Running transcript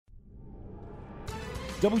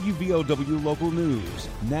WVOW Local News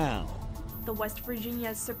now. The West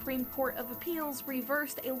Virginia Supreme Court of Appeals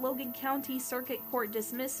reversed a Logan County Circuit Court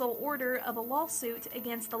dismissal order of a lawsuit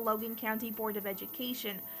against the Logan County Board of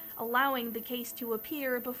Education, allowing the case to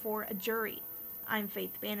appear before a jury. I'm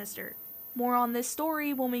Faith Bannister. More on this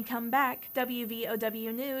story when we come back.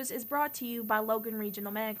 WVOW News is brought to you by Logan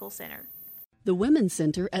Regional Medical Center. The Women's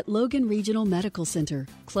Center at Logan Regional Medical Center,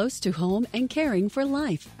 close to home and caring for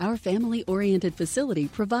life. Our family-oriented facility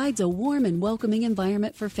provides a warm and welcoming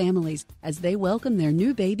environment for families as they welcome their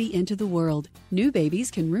new baby into the world. New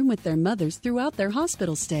babies can room with their mothers throughout their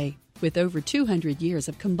hospital stay. With over 200 years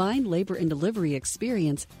of combined labor and delivery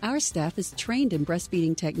experience, our staff is trained in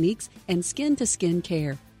breastfeeding techniques and skin-to-skin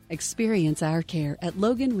care. Experience our care at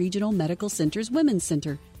Logan Regional Medical Center's Women's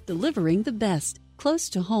Center, delivering the best, close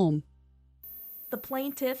to home. The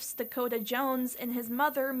plaintiffs, Dakota Jones and his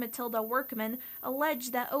mother, Matilda Workman,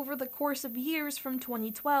 alleged that over the course of years from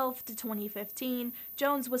 2012 to 2015,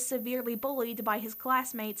 Jones was severely bullied by his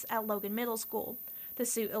classmates at Logan Middle School. The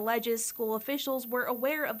suit alleges school officials were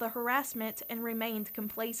aware of the harassment and remained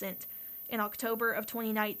complacent. In October of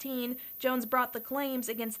 2019, Jones brought the claims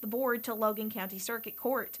against the board to Logan County Circuit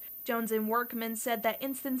Court. Jones and Workman said that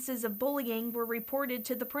instances of bullying were reported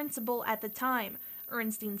to the principal at the time,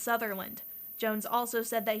 Ernestine Sutherland. Jones also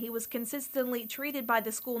said that he was consistently treated by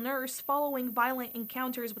the school nurse following violent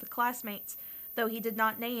encounters with classmates, though he did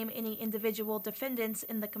not name any individual defendants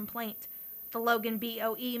in the complaint. The Logan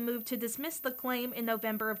BOE moved to dismiss the claim in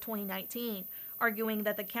November of 2019, arguing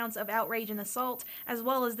that the counts of outrage and assault, as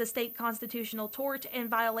well as the state constitutional tort and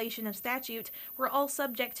violation of statute, were all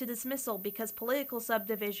subject to dismissal because political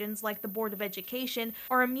subdivisions like the Board of Education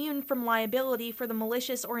are immune from liability for the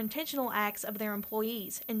malicious or intentional acts of their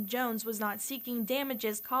employees, and Jones was not seeking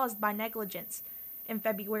damages caused by negligence. In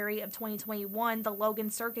February of 2021, the Logan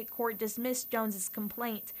Circuit Court dismissed Jones's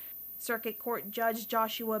complaint. Circuit Court Judge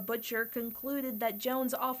Joshua Butcher concluded that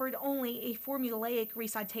Jones offered only a formulaic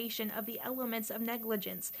recitation of the elements of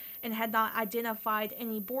negligence and had not identified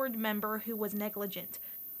any board member who was negligent.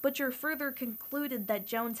 Butcher further concluded that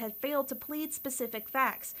Jones had failed to plead specific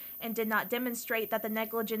facts and did not demonstrate that the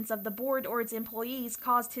negligence of the board or its employees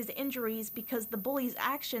caused his injuries because the bully's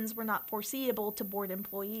actions were not foreseeable to board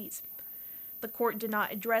employees. The court did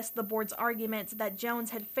not address the board's argument that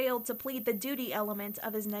Jones had failed to plead the duty element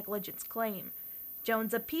of his negligence claim.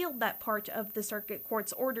 Jones appealed that part of the circuit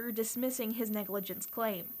court's order dismissing his negligence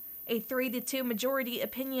claim. A 3-2 majority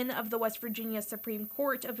opinion of the West Virginia Supreme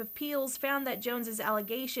Court of Appeals found that Jones's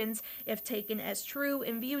allegations, if taken as true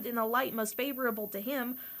and viewed in a light most favorable to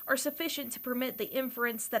him, are sufficient to permit the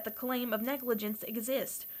inference that the claim of negligence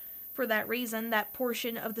exists. For that reason, that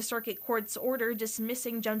portion of the circuit court's order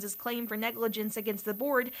dismissing Jones's claim for negligence against the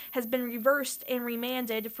board has been reversed and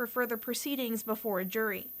remanded for further proceedings before a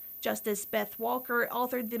jury. Justice Beth Walker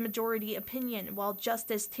authored the majority opinion, while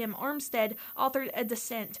Justice Tim Armstead authored a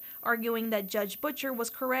dissent, arguing that Judge Butcher was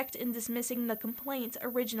correct in dismissing the complaint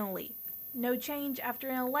originally. No change after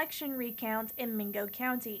an election recount in Mingo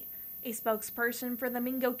County. A spokesperson for the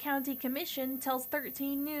Mingo County Commission tells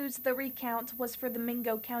 13 News the recount was for the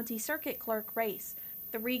Mingo County Circuit Clerk race.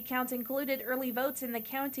 The recount included early votes in the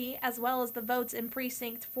county as well as the votes in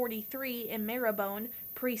Precinct 43 in Marrowbone,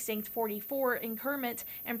 Precinct 44 in Kermit,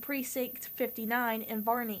 and Precinct 59 in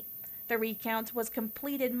Varney. The recount was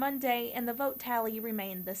completed Monday and the vote tally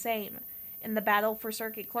remained the same. In the battle for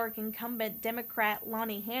circuit clerk, incumbent Democrat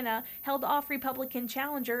Lonnie Hanna held off Republican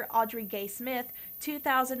challenger Audrey Gay Smith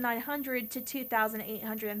 2,900 to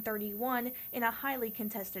 2,831 in a highly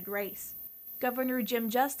contested race. Governor Jim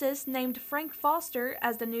Justice named Frank Foster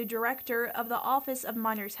as the new director of the Office of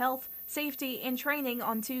Miners Health, Safety, and Training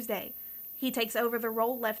on Tuesday. He takes over the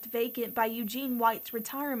role left vacant by Eugene White's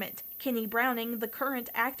retirement. Kenny Browning, the current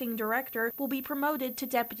acting director, will be promoted to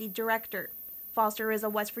deputy director. Foster is a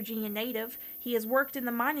West Virginia native. He has worked in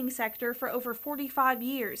the mining sector for over 45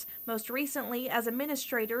 years, most recently as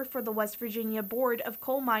administrator for the West Virginia Board of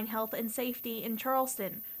Coal Mine Health and Safety in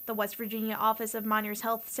Charleston. The West Virginia Office of Miners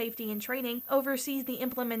Health, Safety, and Training oversees the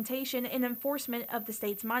implementation and enforcement of the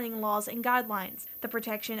state's mining laws and guidelines. The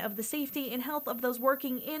protection of the safety and health of those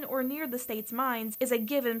working in or near the state's mines is a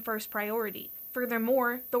given first priority.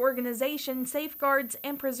 Furthermore, the organization safeguards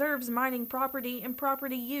and preserves mining property and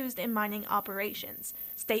property used in mining operations.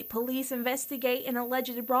 State police investigate an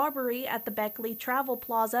alleged robbery at the Beckley Travel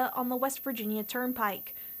Plaza on the West Virginia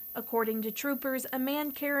Turnpike. According to troopers, a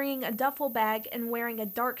man carrying a duffel bag and wearing a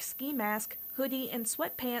dark ski mask, hoodie, and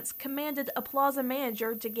sweatpants commanded a plaza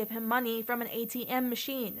manager to give him money from an ATM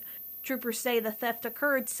machine. Troopers say the theft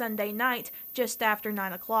occurred Sunday night, just after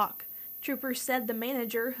 9 o'clock. Troopers said the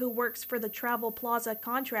manager, who works for the Travel Plaza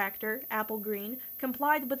contractor, Apple Green,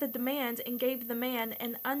 complied with the demand and gave the man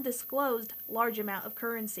an undisclosed large amount of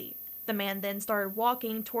currency. The man then started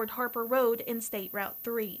walking toward Harper Road in State Route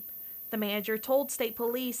 3. The manager told state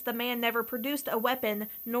police the man never produced a weapon,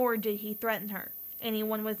 nor did he threaten her.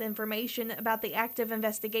 Anyone with information about the active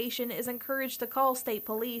investigation is encouraged to call state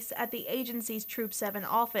police at the agency's Troop 7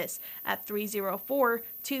 office at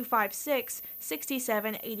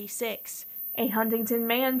 304-256-6786. A Huntington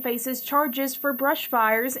man faces charges for brush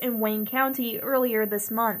fires in Wayne County earlier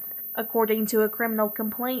this month. According to a criminal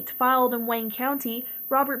complaint filed in Wayne County,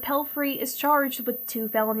 Robert Pelfrey is charged with 2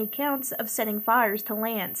 felony counts of setting fires to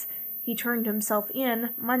lands. He turned himself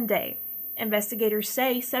in Monday. Investigators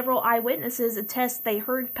say several eyewitnesses attest they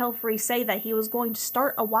heard Pelfrey say that he was going to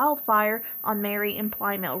start a wildfire on Mary and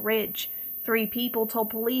Plymouth Ridge. 3 people told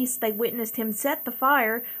police they witnessed him set the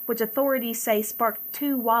fire, which authorities say sparked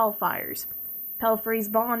 2 wildfires. Pelfrey's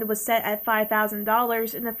bond was set at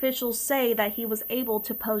 $5,000, and officials say that he was able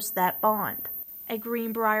to post that bond. A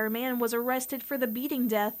Greenbrier man was arrested for the beating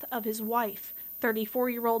death of his wife.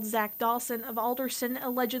 34-year-old Zach Dawson of Alderson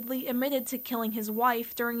allegedly admitted to killing his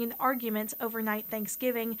wife during an argument overnight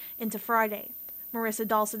Thanksgiving into Friday. Marissa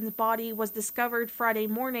Dawson's body was discovered Friday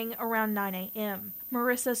morning around 9 a.m.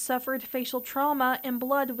 Marissa suffered facial trauma and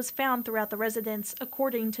blood was found throughout the residence,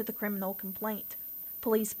 according to the criminal complaint.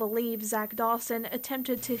 Police believe Zach Dawson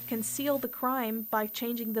attempted to conceal the crime by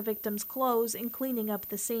changing the victim's clothes and cleaning up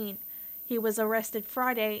the scene. He was arrested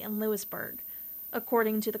Friday in Lewisburg.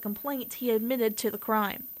 According to the complaint, he admitted to the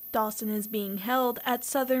crime. Dawson is being held at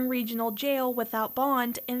Southern Regional Jail without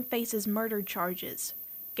bond and faces murder charges.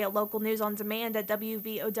 Get local news on demand at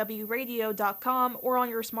WVOWradio.com or on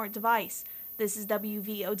your smart device. This is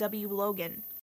WVOW Logan.